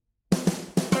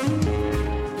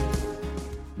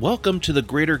Welcome to the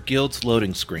Greater Guild's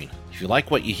loading screen. If you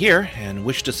like what you hear and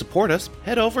wish to support us,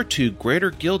 head over to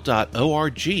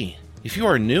greaterguild.org. If you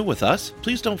are new with us,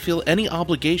 please don't feel any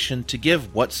obligation to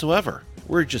give whatsoever.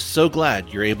 We're just so glad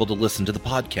you're able to listen to the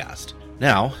podcast.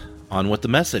 Now, on with the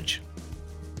message.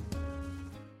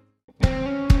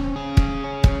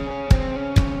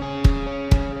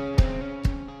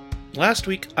 Last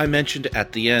week, I mentioned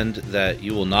at the end that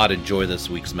you will not enjoy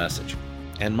this week's message,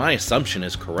 and my assumption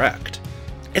is correct.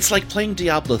 It's like playing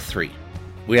Diablo 3.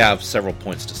 We have several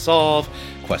points to solve,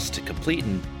 quests to complete,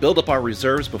 and build up our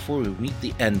reserves before we meet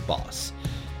the end boss.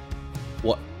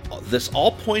 What this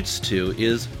all points to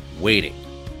is waiting.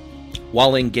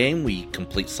 While in-game we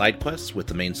complete side quests with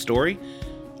the main story,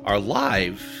 our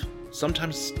life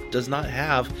sometimes does not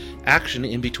have action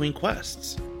in between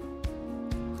quests.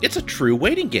 It's a true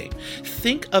waiting game.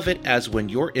 Think of it as when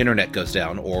your internet goes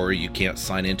down or you can't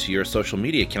sign into your social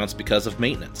media accounts because of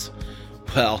maintenance.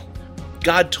 Well,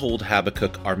 God told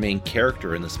Habakkuk, our main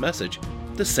character in this message,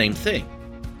 the same thing.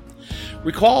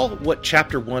 Recall what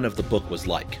chapter 1 of the book was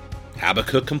like.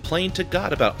 Habakkuk complained to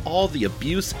God about all the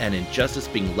abuse and injustice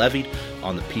being levied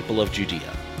on the people of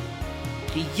Judea.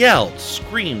 He yelled,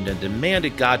 screamed, and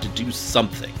demanded God to do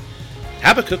something.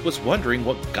 Habakkuk was wondering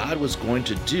what God was going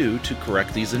to do to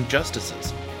correct these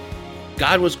injustices.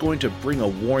 God was going to bring a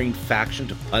warring faction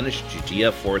to punish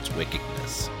Judea for its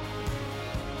wickedness.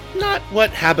 Not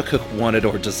what Habakkuk wanted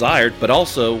or desired, but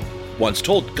also, once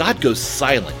told, God goes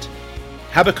silent.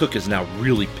 Habakkuk is now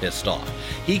really pissed off.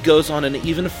 He goes on an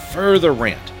even further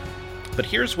rant. But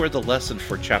here's where the lesson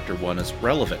for chapter 1 is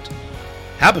relevant.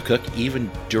 Habakkuk, even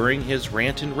during his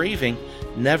rant and raving,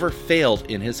 never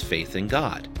failed in his faith in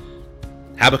God.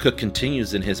 Habakkuk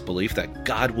continues in his belief that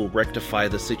God will rectify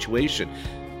the situation.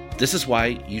 This is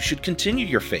why you should continue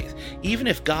your faith, even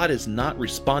if God is not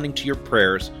responding to your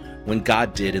prayers when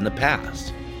God did in the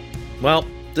past. Well,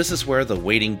 this is where the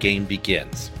waiting game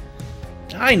begins.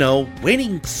 I know,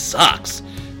 waiting sucks.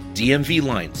 DMV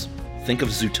lines. Think of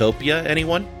Zootopia,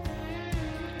 anyone?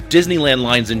 Disneyland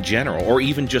lines in general, or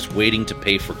even just waiting to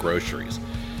pay for groceries.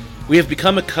 We have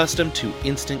become accustomed to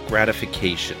instant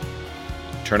gratification.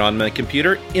 Turn on my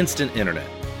computer, instant internet.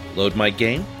 Load my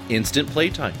game, instant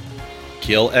playtime.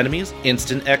 Kill enemies,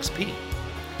 instant XP.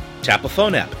 Tap a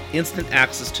phone app, instant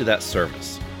access to that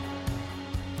service.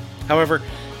 However,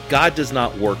 God does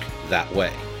not work that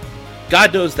way.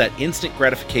 God knows that instant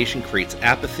gratification creates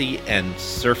apathy and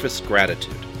surface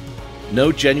gratitude.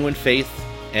 No genuine faith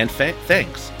and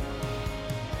thanks.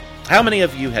 How many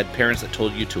of you had parents that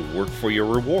told you to work for your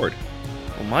reward?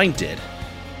 Well, mine did.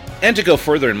 And to go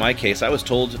further in my case, I was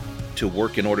told to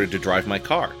work in order to drive my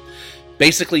car.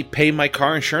 Basically, pay my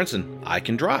car insurance and I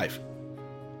can drive.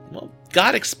 Well,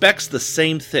 God expects the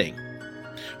same thing.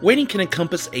 Waiting can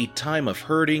encompass a time of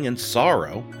hurting and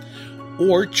sorrow,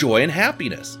 or joy and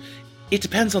happiness. It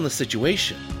depends on the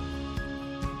situation.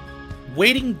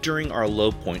 Waiting during our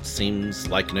low point seems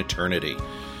like an eternity,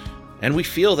 and we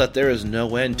feel that there is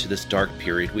no end to this dark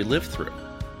period we live through.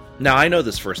 Now, I know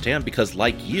this firsthand because,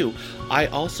 like you, I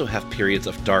also have periods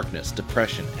of darkness,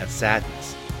 depression, and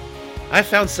sadness. I've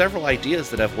found several ideas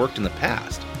that have worked in the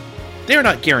past. They are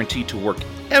not guaranteed to work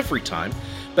every time,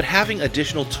 but having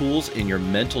additional tools in your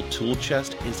mental tool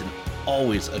chest is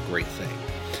always a great thing.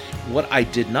 What I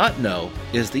did not know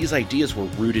is these ideas were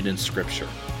rooted in Scripture,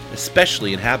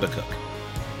 especially in Habakkuk.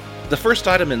 The first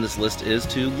item in this list is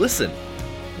to listen.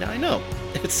 Now I know,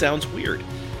 it sounds weird.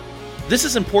 This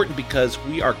is important because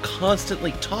we are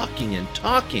constantly talking and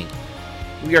talking.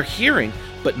 We are hearing,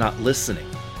 but not listening.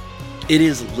 It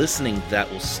is listening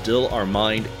that will still our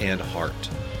mind and heart.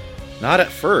 Not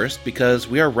at first, because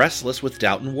we are restless with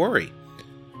doubt and worry.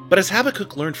 But as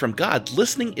Habakkuk learned from God,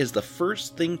 listening is the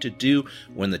first thing to do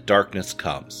when the darkness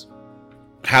comes.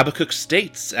 Habakkuk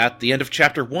states at the end of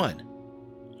chapter 1,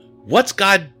 "What's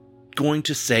God going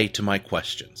to say to my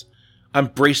questions? I'm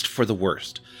braced for the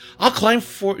worst. I'll climb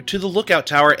to the lookout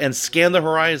tower and scan the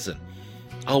horizon.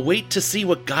 I'll wait to see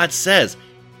what God says,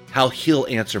 how he'll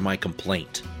answer my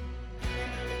complaint."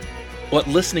 What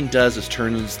listening does is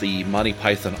turns the Monty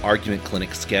Python Argument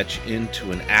Clinic sketch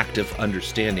into an active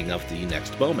understanding of the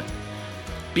next moment.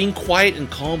 Being quiet and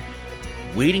calm,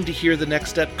 waiting to hear the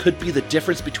next step could be the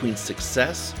difference between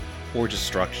success or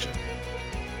destruction.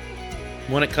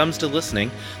 When it comes to listening,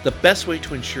 the best way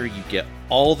to ensure you get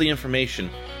all the information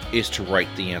is to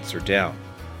write the answer down.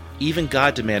 Even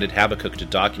God demanded Habakkuk to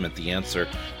document the answer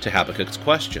to Habakkuk's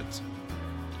questions.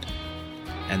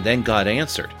 And then God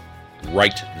answered,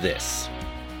 "Write this.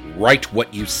 Write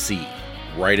what you see.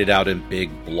 Write it out in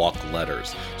big block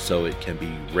letters so it can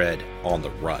be read on the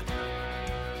run."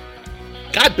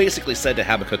 God basically said to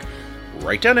Habakkuk,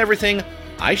 write down everything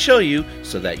I show you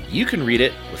so that you can read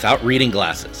it without reading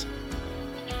glasses.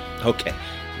 Okay,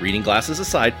 reading glasses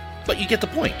aside, but you get the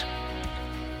point.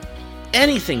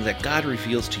 Anything that God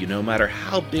reveals to you, no matter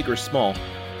how big or small,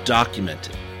 document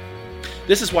it.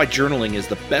 This is why journaling is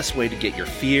the best way to get your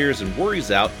fears and worries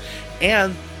out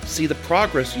and see the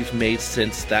progress you've made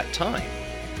since that time.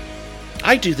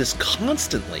 I do this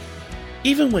constantly.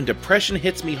 Even when depression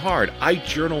hits me hard, I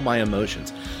journal my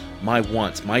emotions, my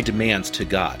wants, my demands to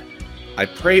God. I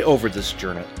pray over this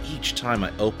journal each time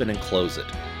I open and close it.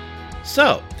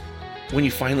 So, when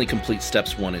you finally complete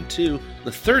steps 1 and 2,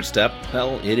 the third step,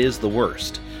 well, it is the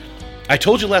worst. I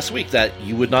told you last week that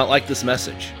you would not like this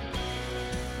message.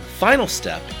 The final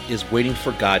step is waiting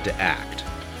for God to act.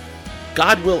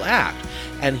 God will act,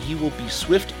 and He will be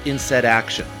swift in said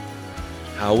action.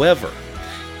 However,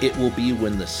 it will be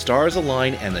when the stars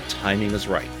align and the timing is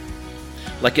right.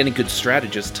 Like any good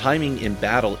strategist, timing in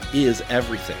battle is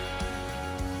everything.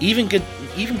 Even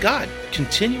God,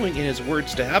 continuing in His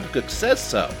words to Habakkuk, says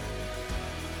so.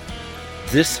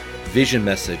 This vision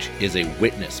message is a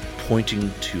witness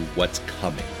pointing to what's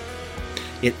coming.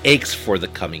 It aches for the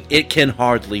coming. It can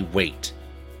hardly wait.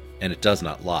 And it does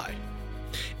not lie.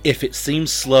 If it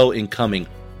seems slow in coming,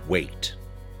 wait.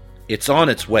 It's on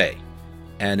its way,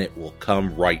 and it will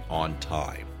come right on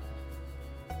time.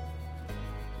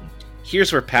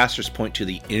 Here's where pastors point to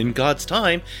the "in God's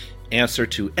time" answer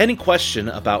to any question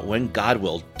about when God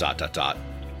will ...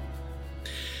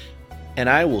 And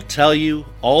I will tell you,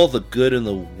 all the good in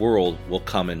the world will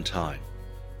come in time.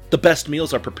 The best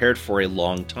meals are prepared for a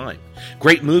long time.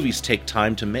 Great movies take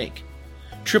time to make.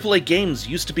 AAA games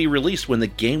used to be released when the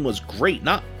game was great,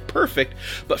 not perfect,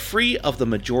 but free of the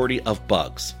majority of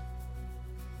bugs.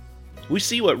 We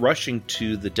see what rushing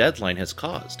to the deadline has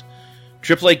caused.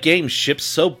 AAA games ship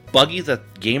so buggy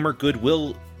that gamer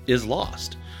goodwill is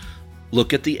lost.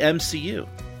 Look at the MCU.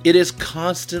 It is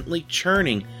constantly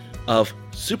churning of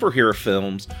superhero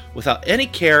films without any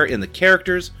care in the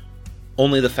characters,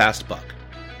 only the fast buck.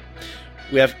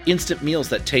 We have instant meals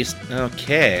that taste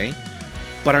okay,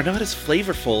 but are not as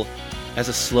flavorful as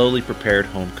a slowly prepared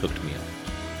home-cooked meal.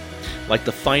 Like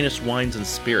the finest wines and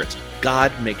spirits,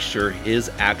 God makes sure His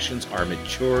actions are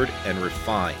matured and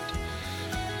refined.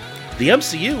 The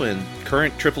MCU and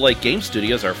current AAA game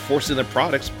studios are forcing their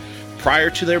products prior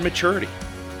to their maturity.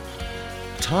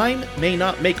 Time may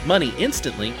not make money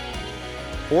instantly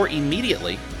or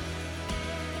immediately,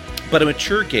 but a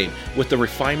mature game with the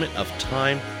refinement of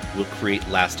time will create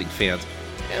lasting fans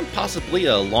and possibly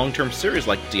a long-term series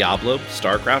like Diablo,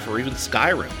 StarCraft, or even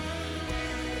Skyrim.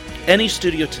 Any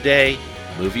studio today,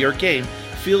 movie or game,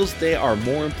 feels they are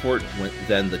more important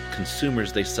than the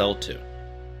consumers they sell to.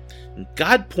 And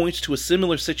God points to a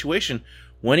similar situation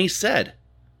when He said,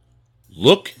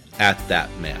 "Look at that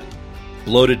man,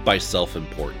 bloated by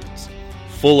self-importance,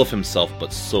 full of himself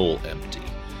but soul empty.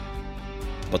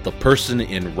 But the person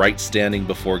in right standing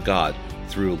before God,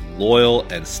 through loyal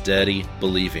and steady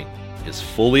believing, is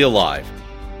fully alive,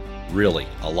 really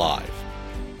alive."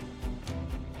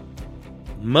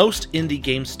 Most indie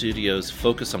game studios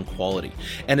focus on quality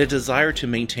and a desire to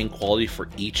maintain quality for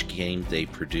each game they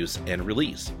produce and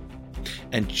release.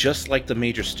 And just like the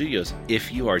major studios,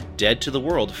 if you are dead to the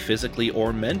world physically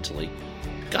or mentally,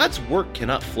 God's work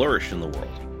cannot flourish in the world.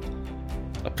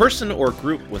 A person or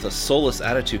group with a soulless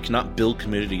attitude cannot build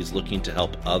communities looking to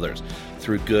help others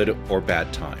through good or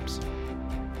bad times.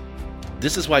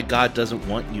 This is why God doesn't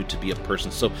want you to be a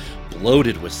person so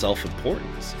bloated with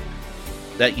self-importance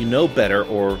that you know better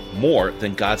or more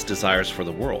than God's desires for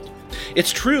the world.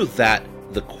 It's true that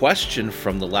the question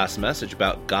from the last message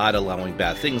about God allowing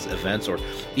bad things, events, or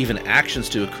even actions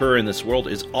to occur in this world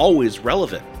is always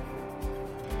relevant.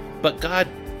 But God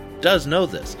does know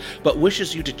this, but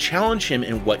wishes you to challenge Him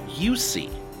in what you see.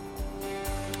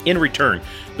 In return,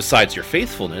 besides your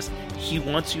faithfulness, He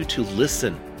wants you to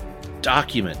listen,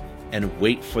 document, and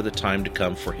wait for the time to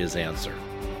come for His answer.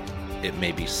 It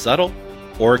may be subtle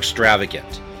or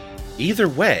extravagant. Either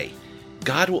way,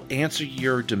 God will answer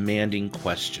your demanding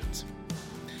questions.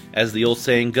 As the old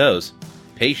saying goes,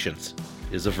 patience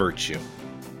is a virtue.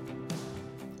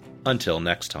 Until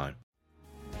next time.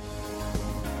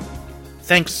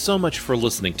 Thanks so much for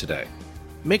listening today.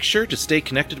 Make sure to stay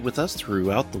connected with us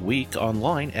throughout the week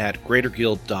online at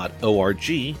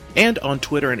greaterguild.org and on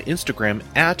Twitter and Instagram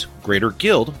at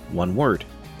greaterguild, one word.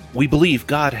 We believe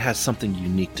God has something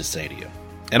unique to say to you,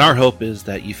 and our hope is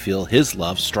that you feel His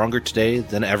love stronger today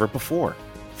than ever before.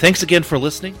 Thanks again for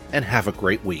listening, and have a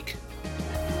great week.